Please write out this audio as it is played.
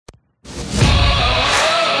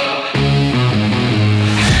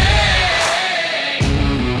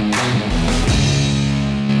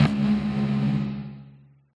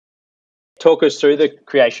talk us through the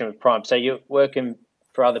creation of Prime. So you're working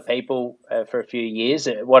for other people for a few years.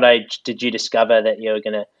 At what age did you discover that you were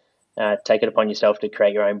going to take it upon yourself to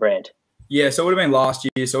create your own brand? Yeah, so it would have been last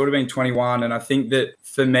year. So it would have been 21. And I think that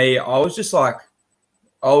for me, I was like,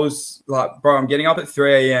 bro, I'm getting up at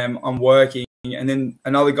 3 a.m. I'm working. And then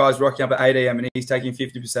another guy's rocking up at 8 a.m. and he's taking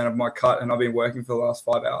 50% of my cut. And I've been working for the last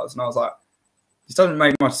 5 hours. And I was like, this doesn't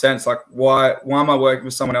make much sense. Like, why am I working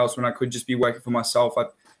for someone else when I could just be working for myself?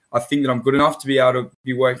 I think that I'm good enough to be able to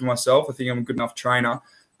be working for myself. I think I'm a good enough trainer.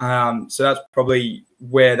 So that's probably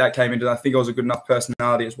where that came into. I think I was a good enough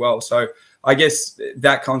personality as well. So I guess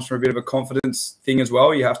that comes from a bit of a confidence thing as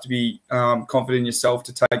well. You have to be confident in yourself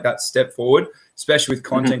to take that step forward, especially with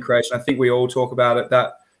content creation. I think we all talk about it,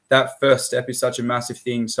 that first step is such a massive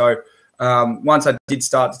thing. So once I did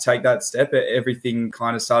start to take that step, everything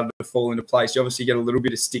kind of started to fall into place. You obviously get a little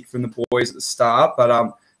bit of stick from the boys at the start,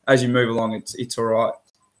 but as you move along, it's all right.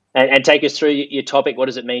 And take us through your topic. What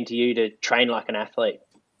does it mean to you to train like an athlete?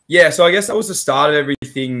 Yeah, so I guess that was the start of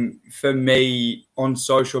everything for me on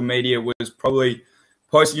social media, was probably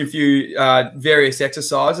posting a few various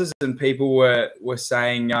exercises, and people were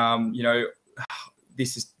saying,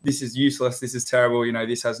 this is useless, this is terrible,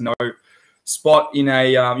 this has no spot in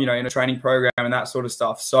a in a training program and that sort of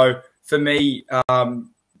stuff. So for me,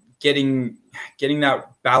 getting that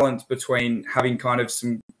balance between having kind of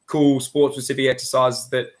some cool sport specific exercises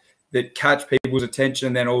that catch people's attention,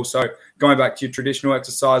 and then also going back to your traditional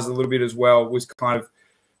exercise a little bit as well, was kind of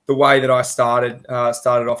the way that I started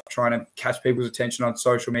off trying to catch people's attention on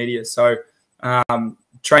social media. So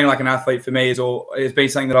training like an athlete for me has been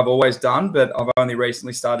something that I've always done, but I've only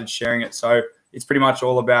recently started sharing it. So it's pretty much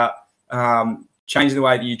all about changing the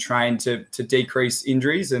way that you train to decrease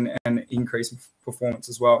injuries and increase performance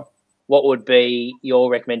as well. What would be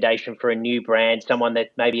your recommendation for a new brand, someone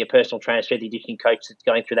that maybe a personal trainer, strength and conditioning coach that's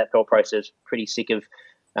going through that thought process, pretty sick of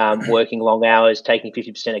working long hours, taking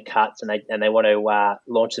 50% of cuts, and they want to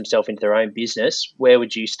launch themselves into their own business? Where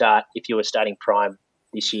would you start if you were starting Prime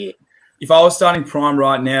this year? If I was starting Prime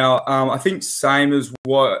right now, I think same as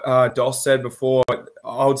what Dos said before,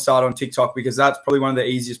 I would start on TikTok, because that's probably one of the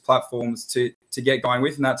easiest platforms to get going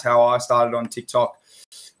with, and that's how I started on TikTok.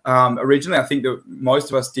 Originally, I think that most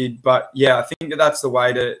of us did, but yeah, I think that's the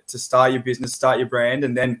way to start your business, start your brand.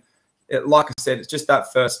 And then, like I said, it's just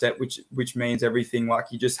that first step, which means everything. Like,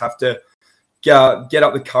 you just have to get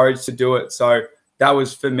up the courage to do it. So that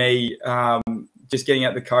was for me, just getting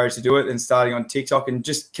up the courage to do it and starting on TikTok and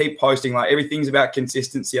just keep posting. Like, everything's about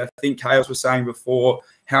consistency. I think Chaos was saying before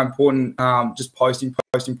how important just posting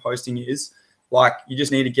is. Like, you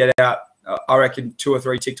just need to get out, I reckon, 2 or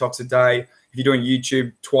 3 TikToks a day. If you're doing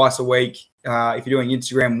YouTube twice a week, if you're doing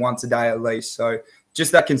Instagram once a day at least. So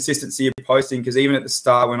just that consistency of posting, because even at the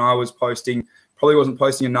start when I was posting, probably wasn't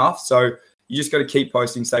posting enough. So you just got to keep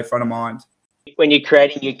posting, stay front of mind. When you're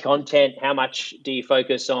creating your content, how much do you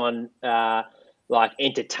focus on like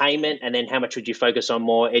entertainment, and then how much would you focus on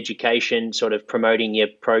more education, sort of promoting your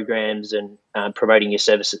programs and promoting your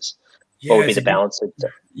services? What would be the balance?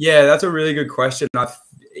 Yeah, that's a really good question.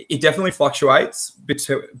 It definitely fluctuates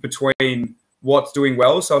between what's doing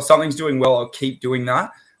well. So if something's doing well, I'll keep doing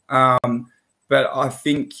that. But I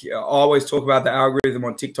think I always talk about the algorithm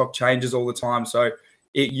on TikTok changes all the time. So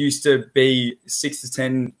it used to be 6 to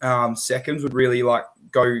 10 seconds would really like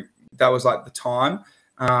go. That was like the time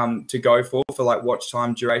to go for like watch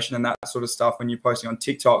time, duration, and that sort of stuff when you're posting on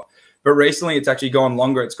TikTok. But recently it's actually gone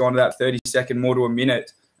longer. It's gone to that 30-second, more to a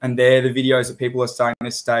minute. And they're the videos that people are starting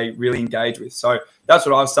to stay really engaged with. So that's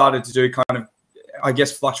what I've started to do, kind of, I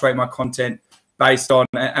guess, fluctuate my content based on,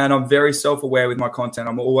 and I'm very self-aware with my content.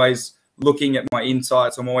 I'm always looking at my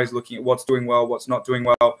insights. I'm always looking at what's doing well, what's not doing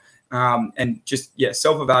well, and just, yeah,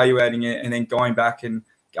 self-evaluating it and then going back. And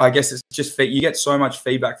I guess it's just, you get so much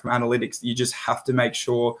feedback from analytics that you just have to make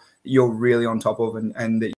sure that you're really on top of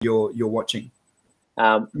and that you're watching.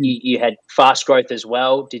 You had fast growth as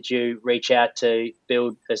well. Did you reach out to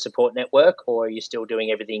build a support network, or are you still doing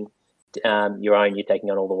everything your own? You're taking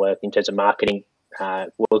on all the work in terms of marketing,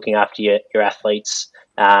 looking after your athletes,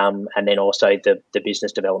 and then also the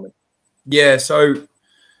business development? Yeah, so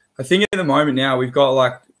I think at the moment now we've got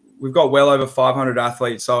well over 500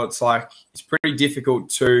 athletes. So it's pretty difficult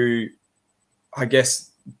to, I guess,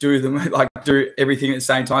 do everything at the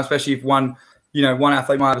same time, especially if one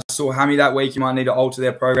athlete might have a sore hammy that week, you might need to alter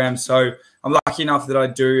their program. So I'm lucky enough that I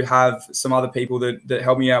do have some other people that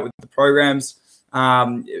help me out with the programs.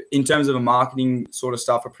 In terms of the marketing sort of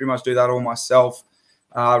stuff, I pretty much do that all myself.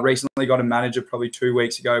 Recently got a manager probably 2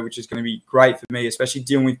 weeks ago, which is going to be great for me, especially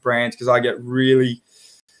dealing with brands, because I get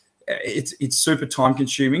it's super time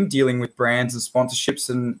consuming dealing with brands and sponsorships.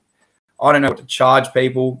 And I don't know what to charge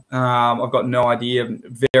people. I've got no idea. I'm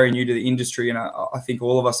very new to the industry, and I think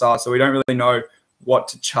all of us are. So we don't really know what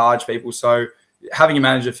to charge people. So having a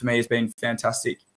manager for me has been fantastic.